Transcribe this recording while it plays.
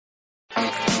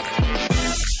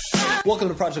Welcome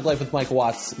to Project Life with Mike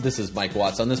Watts. This is Mike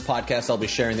Watts. On this podcast, I'll be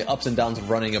sharing the ups and downs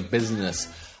of running a business,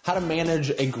 how to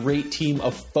manage a great team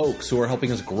of folks who are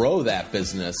helping us grow that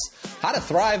business, how to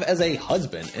thrive as a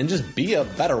husband and just be a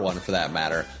better one for that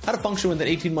matter, how to function with an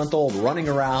 18-month-old running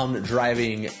around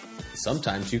driving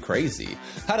sometimes you crazy,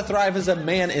 how to thrive as a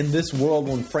man in this world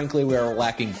when frankly we are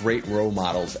lacking great role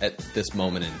models at this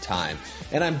moment in time.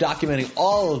 And I'm documenting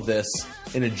all of this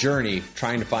in a journey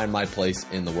trying to find my place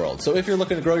in the world. So if you're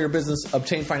looking to grow your business,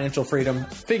 obtain financial freedom,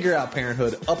 figure out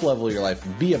parenthood, up-level your life,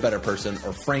 be a better person,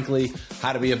 or frankly,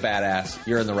 how to be a badass,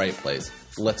 you're in the right place.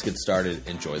 Let's get started.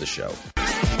 Enjoy the show.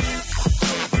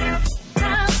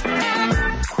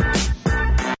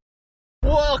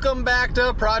 Welcome back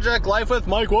to Project Life with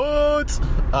Mike Watts.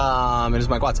 It is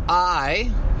Mike Watts. I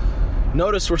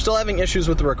noticed we're still having issues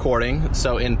with the recording,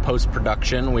 so in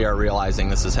post-production, we are realizing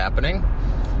this is happening.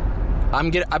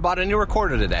 I bought a new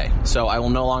recorder today, so I will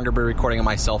no longer be recording on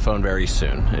my cell phone very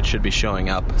soon. It should be showing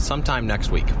up sometime next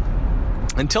week.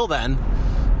 Until then,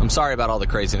 I'm sorry about all the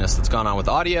craziness that's gone on with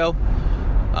audio.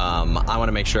 I want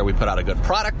to make sure we put out a good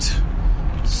product.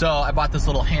 So I bought this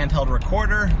little handheld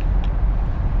recorder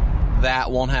that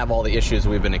won't have all the issues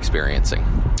we've been experiencing.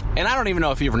 And I don't even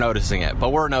know if you're noticing it,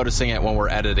 but we're noticing it when we're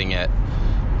editing it.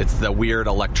 It's the weird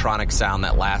electronic sound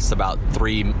that lasts about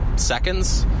 3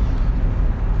 seconds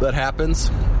that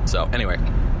happens. So anyway,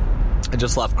 I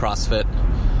just left CrossFit.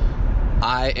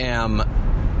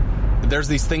 There's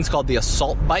these things called the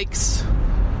assault bikes,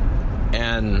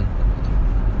 and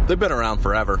they've been around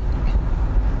forever.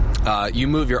 You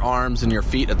move your arms and your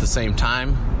feet at the same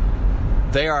time.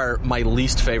 They are my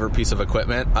least favorite piece of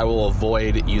equipment. I will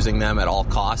avoid using them at all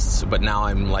costs, but now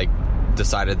I'm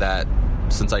decided that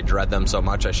since I dread them so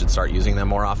much, I should start using them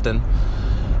more often.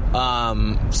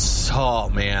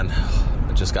 Oh man,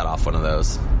 I just got off one of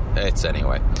those.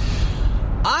 Anyway.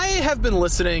 I have been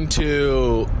listening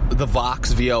to the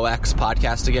Vox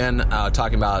podcast again,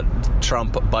 talking about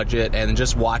Trump budget and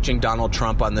just watching Donald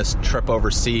Trump on this trip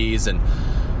overseas and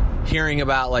hearing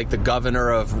about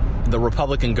the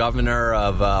Republican governor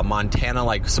of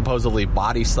Montana, supposedly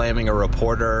body slamming a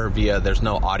reporter there's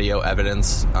no audio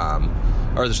evidence,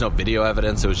 or there's no video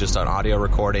evidence. It was just an audio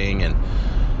recording. And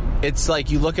it's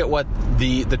you look at what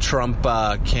the Trump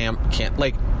camp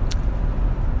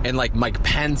and Mike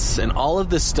Pence and all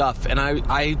of this stuff. And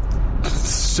I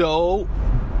so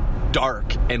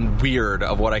dark and weird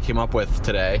of what I came up with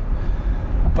today.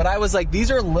 But I was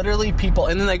these are literally people,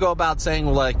 and then they go about saying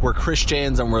we're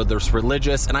Christians and we're this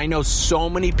religious, and I know so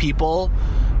many people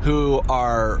who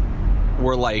were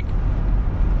I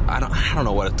don't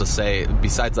know what to say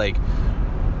besides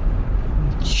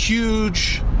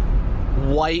huge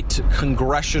white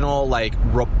congressional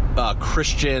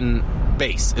Christian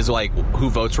base is who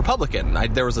votes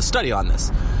Republican. There was a study on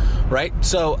this, right?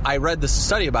 So I read this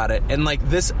study about it, and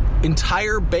this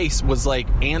entire base was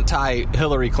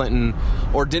anti-Hillary Clinton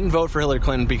or didn't vote for Hillary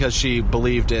Clinton because she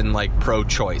believed in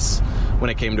pro-choice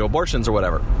when it came to abortions or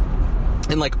whatever.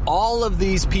 And all of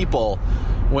these people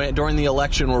during the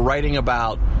election were writing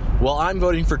about, well, I'm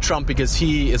voting for Trump because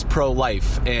he is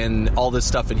pro-life and all this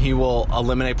stuff, and he will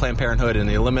eliminate Planned Parenthood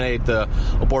and eliminate the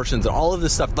abortions and all of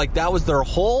this stuff. That was their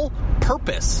whole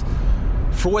purpose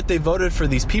for what they voted for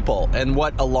these people, and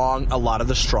what along a lot of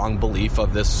the strong belief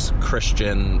of this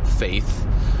Christian faith,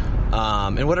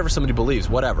 and whatever somebody believes,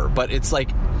 whatever. But it's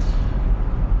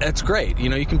it's great,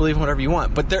 you can believe in whatever you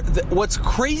want. But what's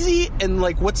crazy and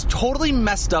what's totally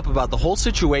messed up about the whole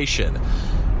situation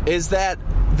is that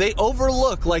they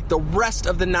overlook the rest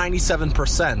of the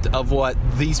 97% of what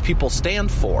these people stand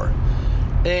for.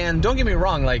 And don't get me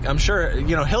wrong, I'm sure,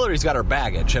 Hillary's got her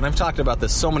baggage, and I've talked about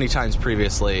this so many times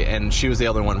previously, and she was the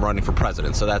other one running for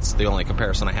president, so that's the only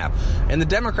comparison I have. And the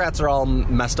Democrats are all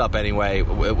messed up anyway,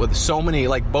 with so many,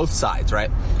 both sides, right?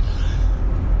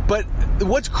 But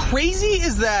what's crazy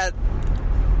is that,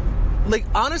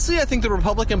 honestly, I think the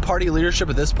Republican Party leadership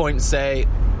at this point say,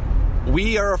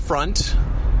 we are a front.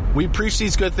 We preach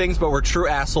these good things, but we're true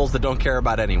assholes that don't care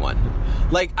about anyone.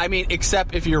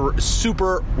 Except if you're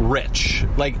super rich.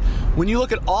 When you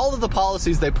look at all of the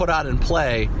policies they put out in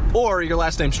play, or your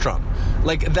last name's Trump.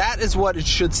 That is what it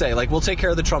should say. We'll take care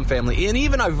of the Trump family. And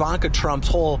even Ivanka Trump's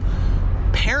whole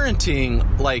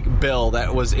parenting, bill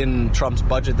that was in Trump's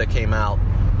budget that came out.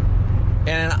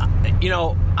 And,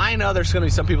 I know there's going to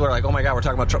be some people who are oh my God, we're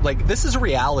talking about Trump. This is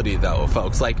reality, though,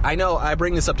 folks. I know I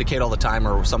bring this up to Kate all the time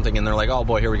or something, and they're oh,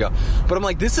 boy, here we go. But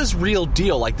I'm this is real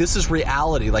deal. This is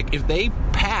reality. If they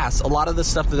pass a lot of the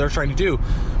stuff that they're trying to do,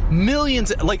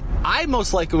 millions, I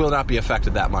most likely will not be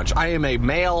affected that much. I am a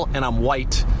male, and I'm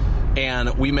white,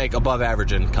 and we make above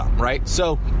average income, right?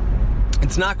 So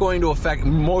It's not going to affect,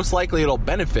 most likely it'll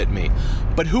benefit me.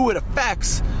 But who it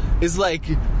affects is like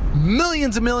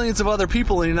millions and millions of other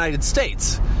people in the United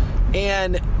States.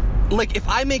 And like, if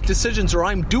I make decisions or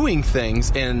I'm doing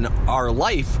things in our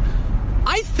life,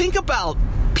 I think about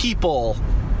people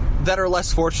that are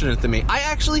less fortunate than me. I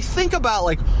actually think about,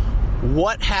 like,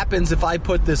 what happens if I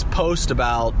put this post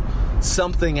about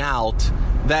something out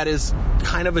that is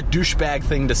kind of a douchebag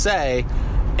thing to say,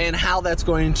 and how that's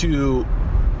going to,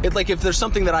 like, if there's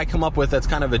something that I come up with that's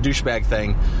kind of a douchebag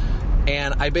thing,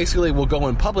 and I basically will go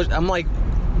and publish, I'm like,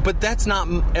 but that's not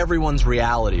everyone's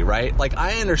reality, right? Like,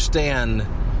 I understand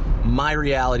my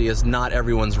reality is not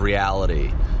everyone's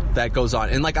reality that goes on.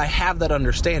 And, like, I have that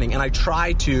understanding, and I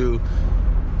try to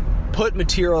put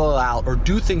material out or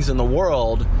do things in the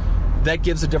world that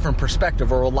gives a different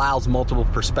perspective or allows multiple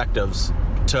perspectives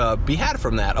to be had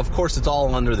from that. Of course, it's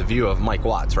all under the view of Mike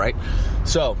Watts, right?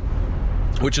 So,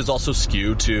 which is also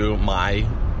skewed to my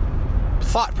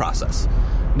thought process.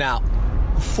 Now,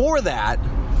 for that,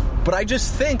 but I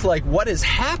just think, like, what is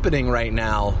happening right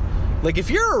now, like, if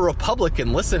you're a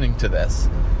Republican listening to this,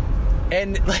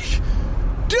 and, like,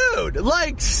 dude,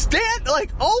 like,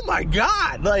 oh my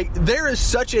God, like, there is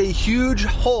such a huge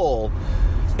hole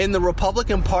in the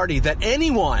Republican Party that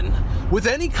anyone with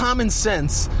any common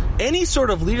sense, any sort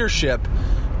of leadership,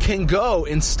 can go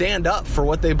and stand up for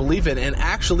what they believe in and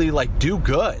actually, like, do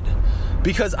good.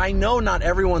 Because I know not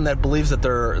everyone that believes that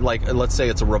they're, like, let's say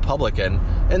it's a Republican,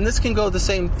 and this can go the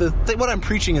same, what I'm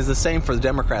preaching is the same for the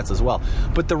Democrats as well.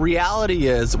 But the reality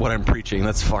is, what I'm preaching,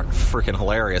 that's freaking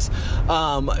hilarious.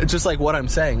 Just like what I'm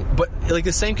saying. But, like,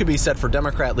 the same could be said for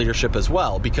Democrat leadership as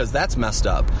well, because that's messed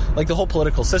up. Like, the whole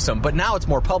political system. But now it's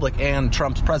more public, and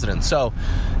Trump's president. So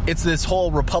it's this whole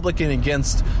Republican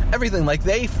against everything. Like,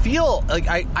 they feel, like,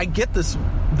 I get this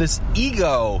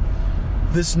ego.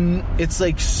 It's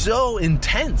like so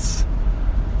intense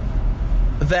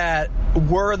that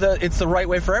it's the right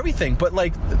way for everything, but,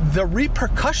 like, the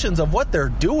repercussions of what they're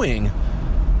doing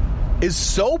is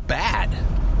so bad.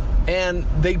 And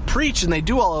they preach and they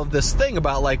do all of this thing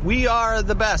about, like, we are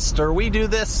the best, or we do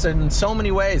this in so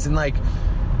many ways, and, like,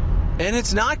 and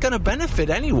it's not going to benefit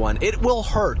anyone. It will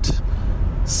hurt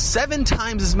 7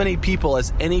 times as many people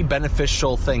as any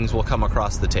beneficial things will come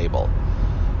across the table.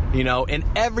 You know, and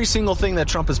every single thing that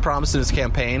Trump has promised in his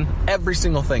campaign, every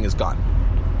single thing is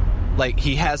gone. Like,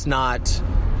 he has not,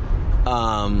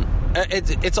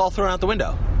 it's all thrown out the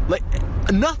window. Like,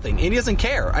 nothing. And he doesn't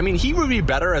care. I mean, he would be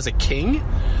better as a king.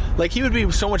 Like, he would be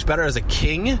so much better as a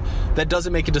king that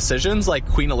doesn't make decisions, like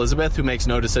Queen Elizabeth, who makes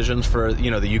no decisions for,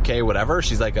 you know, the UK, whatever.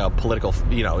 She's like a political,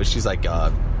 you know, she's like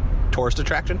a tourist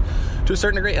attraction to a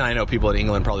certain degree. And I know people in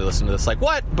England probably listen to this like,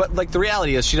 what? But, like, the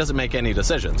reality is she doesn't make any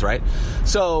decisions, right?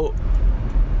 So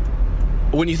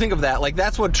when you think of that, like,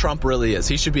 that's what Trump really is.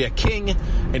 He should be a king,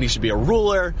 and he should be a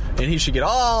ruler, and he should get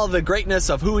all the greatness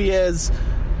of who he is,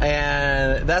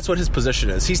 and that's what his position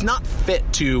is. He's not fit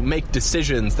to make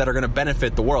decisions that are going to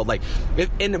benefit the world. Like,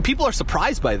 and people are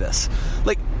surprised by this.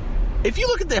 Like, if you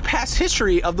look at the past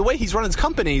history of the way he's run his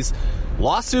companies,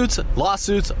 lawsuits,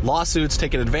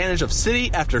 taking advantage of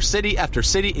city after city after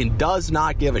city, and does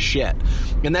not give a shit.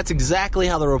 And that's exactly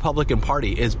how the Republican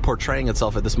Party is portraying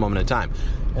itself at this moment in time.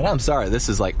 And I'm sorry, this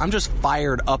is like, I'm just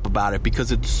fired up about it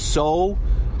because it's so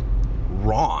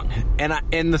wrong.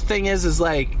 And the thing is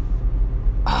like,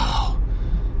 oh,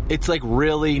 it's like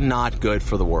really not good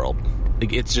for the world.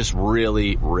 Like, it's just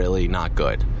really, really not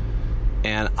good.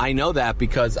 And I know that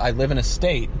because I live in a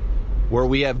state where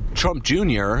we have Trump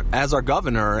Jr. as our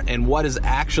governor, and what has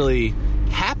actually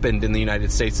happened in the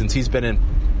United States since he's been in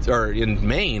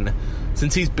Maine,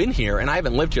 since he's been here, and I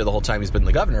haven't lived here the whole time he's been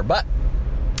the governor, but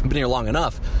I've been here long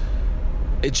enough.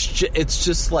 It's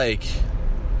just like,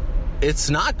 it's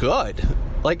not good.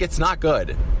 Like, it's not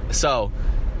good. So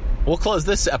we'll close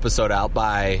this episode out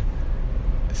by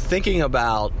thinking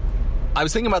about, I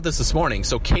was thinking about this morning.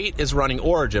 So Kate is running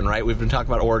Origin, right? We've been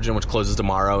talking about Origin, which closes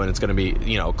tomorrow, and it's going to be,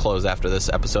 you know, closed after this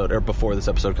episode, or before this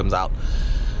episode comes out.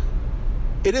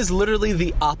 It is literally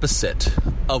the opposite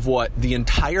of what the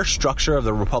entire structure of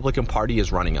the Republican Party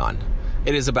is running on.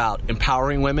 It is about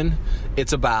empowering women.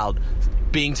 It's about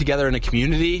being together in a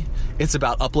community. It's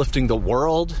about uplifting the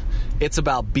world. It's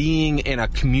about being in a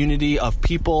community of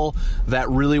people that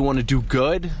really want to do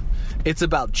good. It's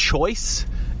about choice.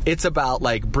 It's about,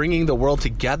 like, bringing the world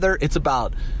together. It's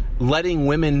about letting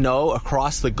women know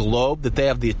across the globe that they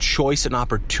have the choice and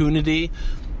opportunity,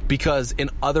 because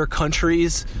in other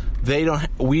countries,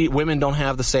 women don't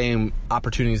have the same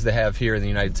opportunities they have here in the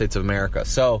United States of America.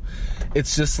 So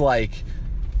it's just like,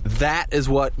 that is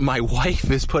what my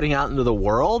wife is putting out into the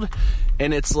world.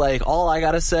 And it's like, all I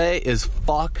gotta say is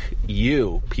fuck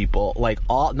you, people. Like,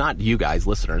 all, not you guys,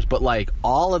 listeners, but like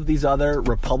all of these other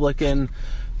Republican,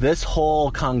 this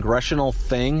whole congressional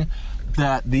thing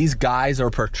that these guys are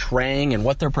portraying and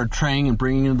what they're portraying and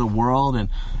bringing into the world, and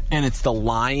it's the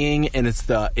lying, and it's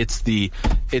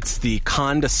the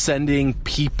condescending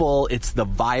people, it's the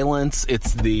violence,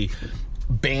 it's the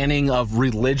banning of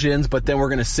religions, but then we're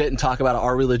going to sit and talk about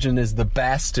our religion is the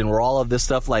best and we're all of this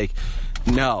stuff. Like,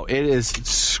 no, it is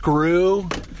screw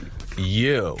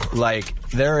you. Like,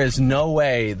 there is no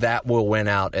way that will win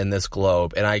out in this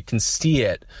globe, and I can see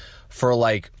it for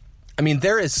like, I mean,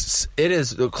 it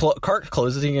is cart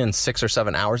closing in 6 or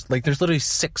 7 hours. Like, there's literally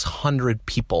 600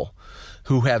 people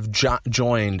who have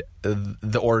joined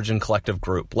the Origin Collective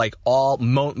group. Like,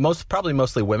 probably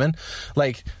mostly women.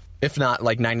 Like, if not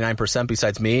like 99%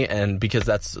 besides me, and because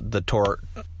that's the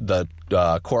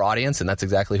core audience, and that's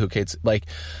exactly who Kate's like.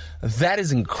 That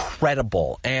is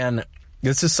incredible, and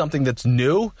this is something that's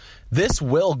new. This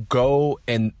will go,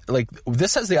 and like,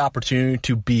 this has the opportunity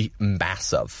to be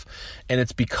massive, and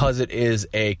it's because it is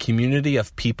a community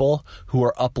of people who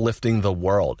are uplifting the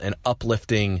world and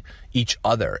uplifting each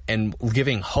other and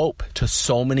giving hope to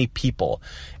so many people.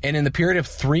 And in the period of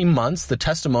 3 months, the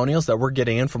testimonials that we're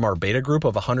getting in from our beta group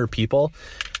of 100 people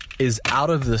is out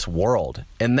of this world.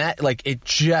 And that, like, it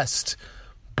just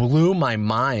blew my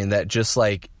mind that just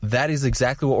like, that is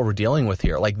exactly what we're dealing with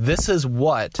here. Like, this is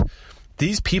what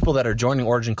these people that are joining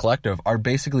Origin Collective are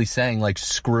basically saying, like,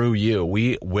 screw you.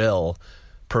 We will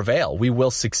prevail. We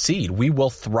will succeed. We will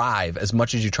thrive as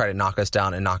much as you try to knock us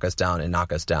down and knock us down and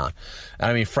knock us down.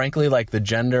 And I mean, frankly, like,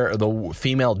 the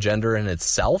female gender in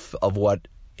itself of what,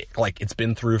 like, it's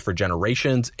been through for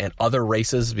generations and other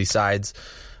races besides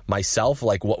myself,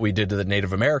 like what we did to the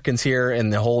Native Americans here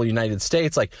in the whole United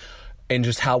States, like, and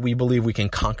just how we believe we can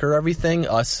conquer everything,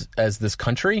 us as this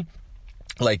country.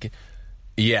 Like,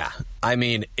 yeah, I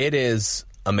mean, it is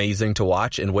amazing to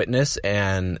watch and witness,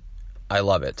 and I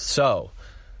love it. So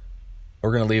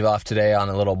we're going to leave off today on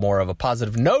a little more of a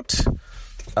positive note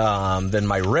than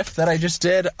my riff that I just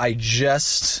did.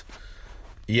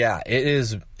 Yeah,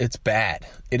 it's bad.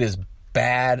 It is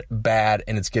bad,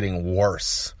 and it's getting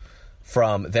worse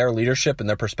from their leadership and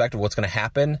their perspective. What's going to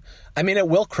happen? I mean, it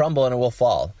will crumble and it will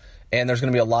fall. And there's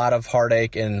going to be a lot of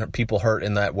heartache and people hurt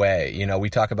in that way. You know, we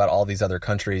talk about all these other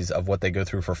countries of what they go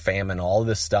through for famine, all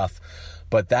this stuff,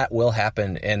 but that will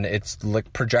happen, and it's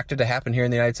projected to happen here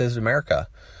in the United States of America.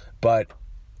 But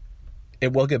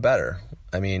it will get better.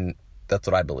 I mean, that's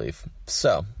what I believe.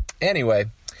 So, anyway,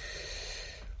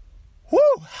 whoo,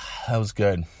 that was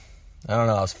good. I don't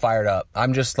know, I was fired up.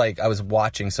 I'm just like, I was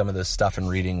watching some of this stuff and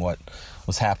reading what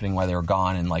was happening while they were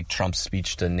gone, and like Trump's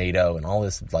speech to NATO and all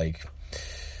this, like,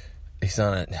 he's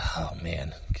on it. Oh,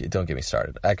 man. Don't get me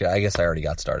started. I guess I already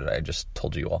got started. I just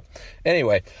told you all.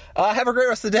 Anyway, have a great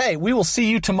rest of the day. We will see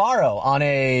you tomorrow on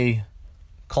a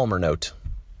calmer note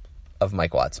of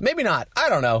Mike Watts. Maybe not. I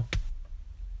don't know.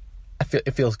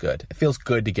 It feels good. It feels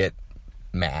good to get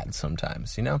mad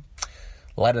sometimes, you know?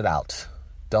 Let it out.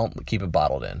 Don't keep it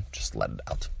bottled in. Just let it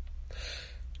out.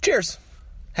 Cheers.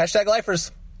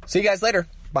 #lifers. See you guys later.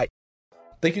 Bye.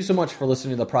 Thank you so much for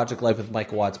listening to the Project Life with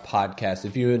Mike Watts podcast.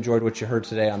 If you enjoyed what you heard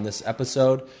today on this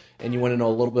episode and you want to know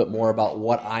a little bit more about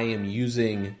what I am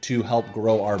using to help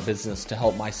grow our business, to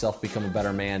help myself become a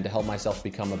better man, to help myself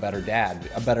become a better dad,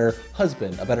 a better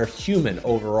husband, a better human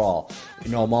overall,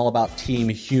 you know, I'm all about team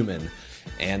human.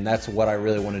 And that's what I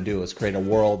really want to do, is create a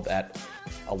world that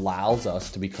allows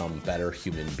us to become better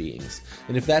human beings.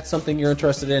 And if that's something you're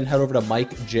interested in, head over to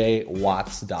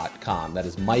MikeJWatts.com. That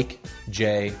is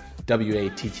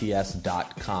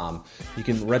MikeJWatts.com. You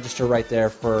can register right there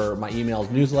for my email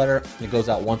newsletter. It goes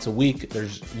out once a week.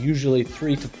 There's usually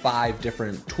 3 to 5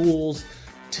 different tools,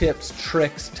 tips,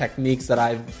 tricks, techniques that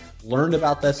I've learned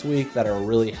about this week that are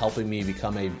really helping me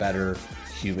become a better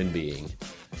human being.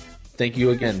 Thank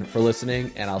you again for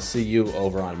listening, and I'll see you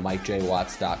over on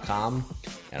MikeJWatts.com,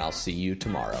 and I'll see you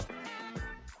tomorrow.